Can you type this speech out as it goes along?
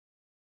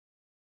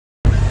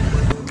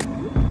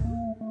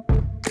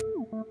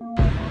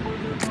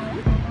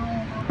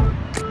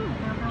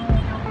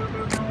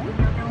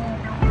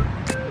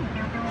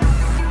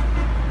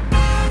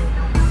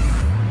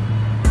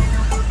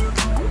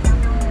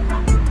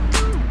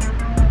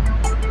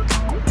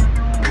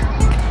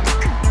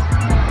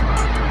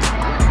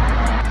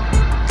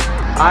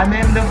I'm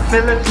in the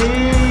Philippines!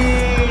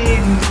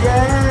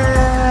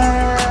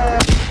 Yeah!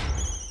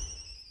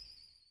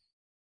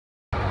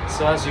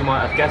 So as you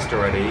might have guessed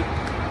already,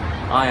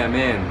 I am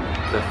in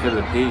the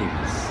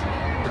Philippines.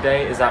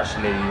 Today is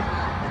actually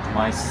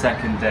my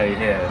second day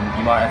here.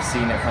 You might have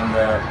seen it from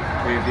the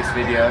previous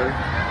video.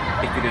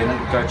 If you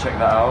didn't, go check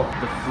that out.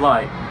 The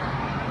flight,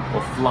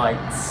 or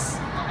flights,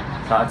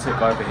 that I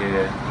took over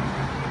here,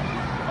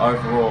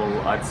 overall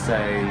I'd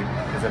say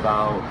is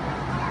about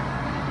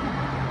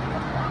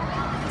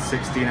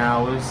 16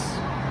 hours.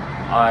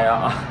 I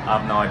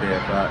have no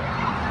idea, but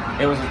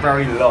it was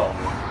very long.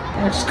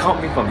 I just can't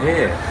believe I'm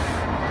here.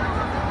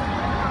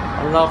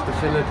 I love the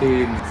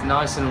Philippines. It's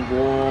nice and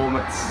warm.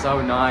 It's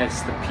so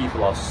nice. The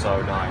people are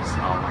so nice.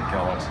 Oh my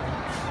god.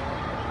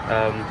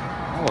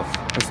 Oh,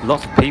 there's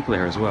lots of people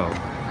here as well.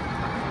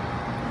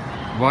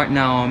 Right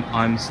now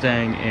I'm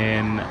staying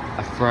in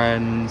a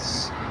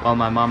friend's, well,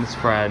 my mum's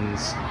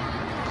friend's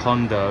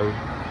condo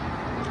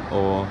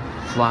or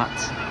flat,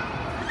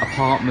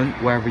 apartment,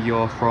 wherever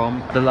you're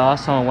from. The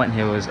last time I went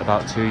here was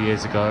about 2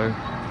 years ago,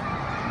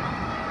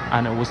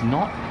 and it was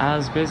not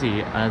as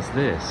busy as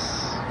this,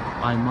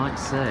 I might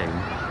say.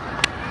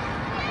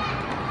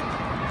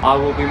 I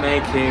will be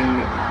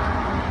making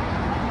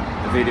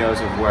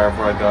videos of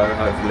wherever I go,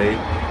 hopefully.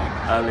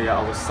 Earlier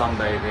I was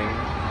sunbathing.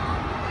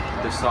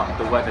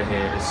 The weather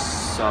here is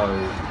so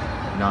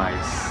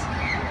nice.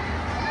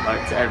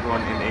 Like, to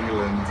everyone in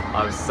England,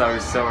 I'm so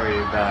sorry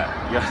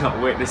that you're not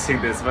witnessing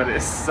this, but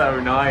it's so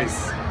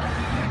nice.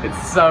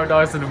 It's so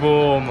nice and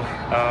warm.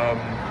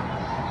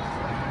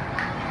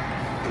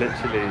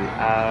 Literally.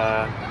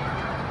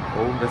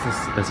 Oh,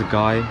 there's a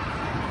guy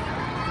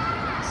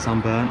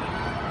sunburnt.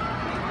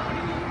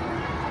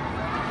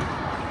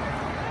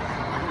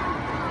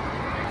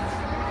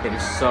 It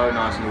is so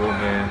nice and warm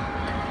here.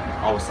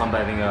 I was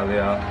sunbathing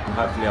earlier, and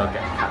hopefully I'll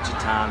catch a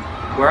tan.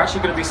 We're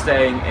actually going to be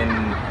staying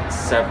in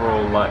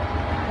several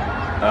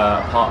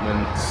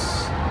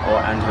apartments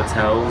and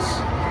hotels,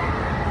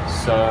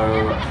 so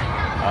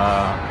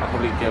I'll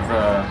probably do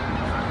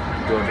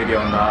a video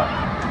on that.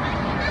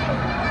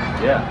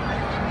 Yeah.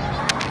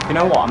 You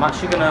know what? I'm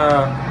actually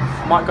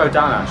might go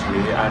down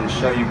actually and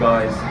show you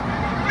guys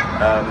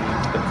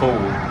the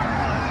pool.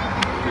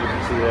 You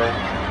can see there,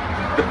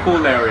 the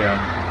pool area,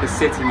 the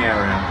sitting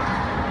area.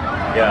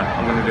 Yeah,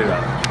 I'm gonna do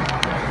that.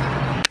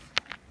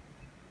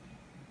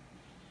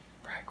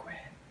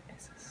 Bragwin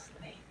is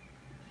asleep.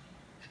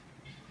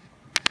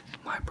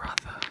 My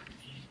brother.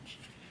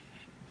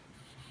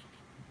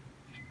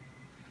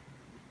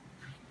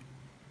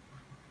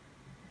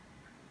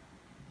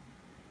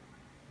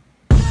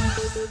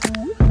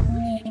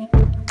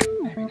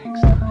 Maybe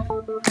next time.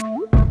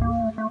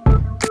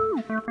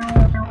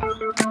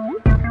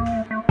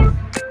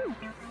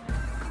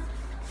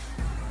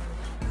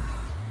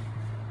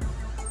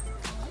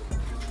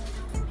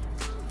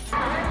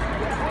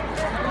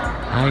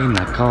 Ay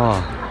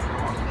nako,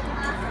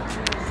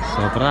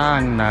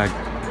 sobrang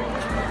naganda,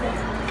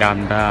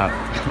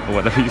 or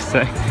whatever you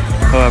say,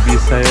 however you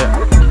say it.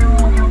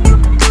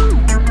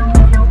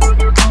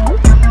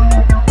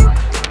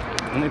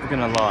 I'm not even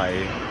gonna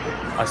lie,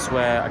 I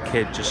swear a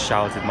kid just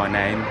shouted my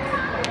name.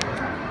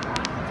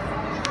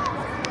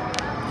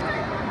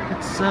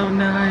 It's so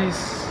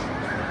nice.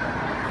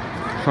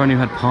 If only we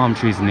had palm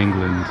trees in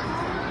England.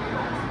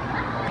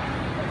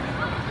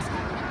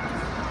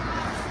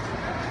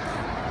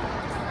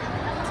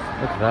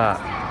 Look at that.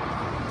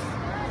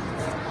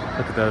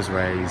 Look at those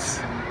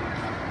rays.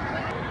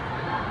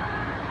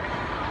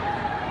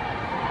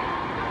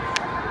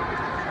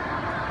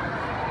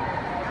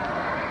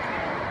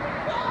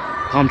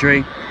 Palm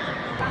tree.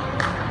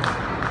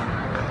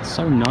 It's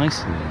so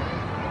nice here.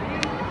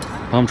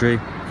 Palm tree.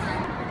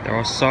 There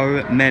are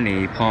so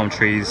many palm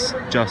trees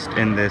just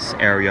in this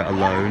area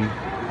alone.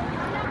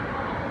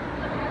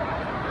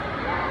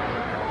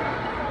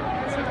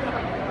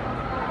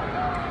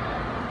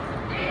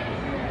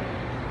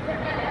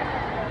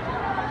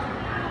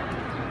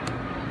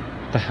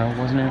 The hell,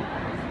 wasn't it?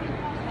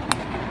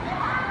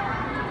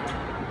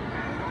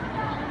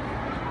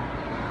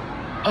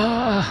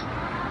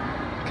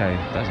 Okay,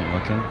 that isn't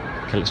working.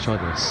 Okay, let's try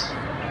this.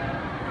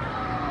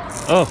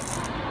 Oh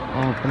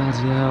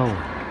bloody hell.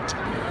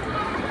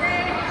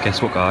 Guess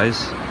what,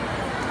 guys?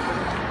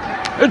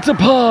 It's a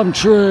palm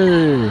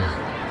tree!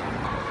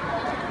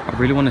 I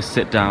really want to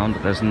sit down,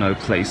 but there's no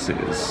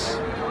places.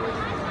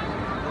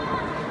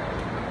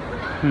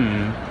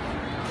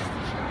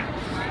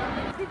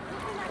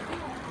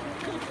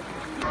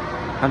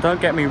 And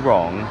don't get me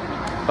wrong,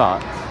 but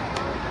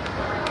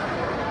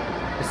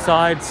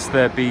besides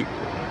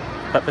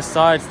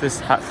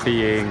this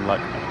being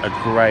like a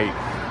great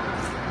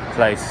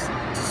place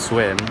to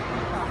swim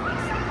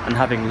and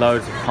having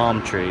loads of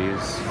palm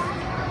trees,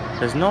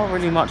 there's not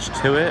really much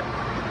to it.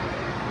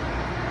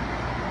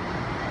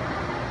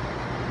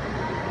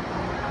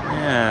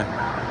 Yeah,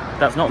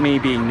 that's not me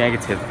being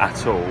negative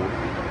at all,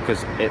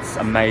 because it's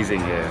amazing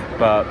here,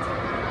 but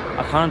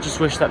I kind of just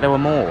wish that there were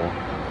more,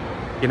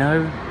 you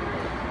know?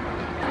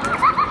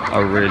 I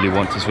really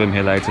want to swim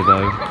here later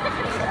though.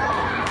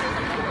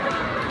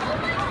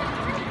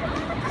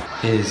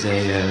 Here's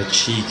a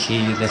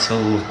cheeky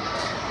little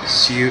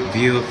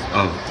view of.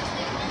 Oh,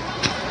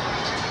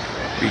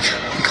 we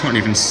can't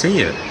even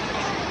see it.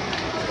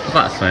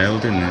 That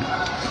failed, didn't it?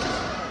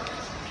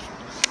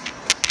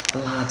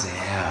 Bloody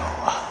hell.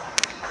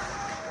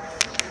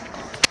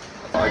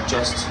 I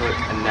just took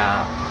a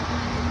nap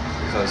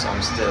because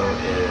I'm still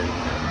in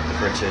the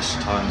British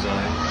time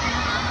zone.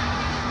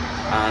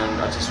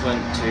 And I just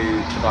went to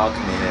the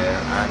balcony here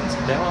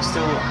and there are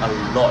still a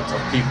lot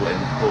of people in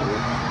the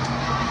pool.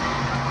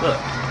 Look.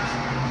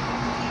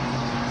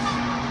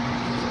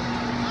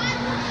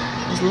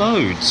 There's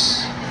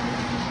loads.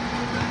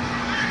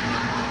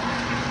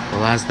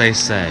 Well, as they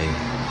say,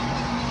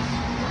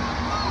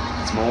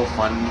 it's more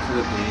fun in the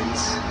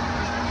Philippines.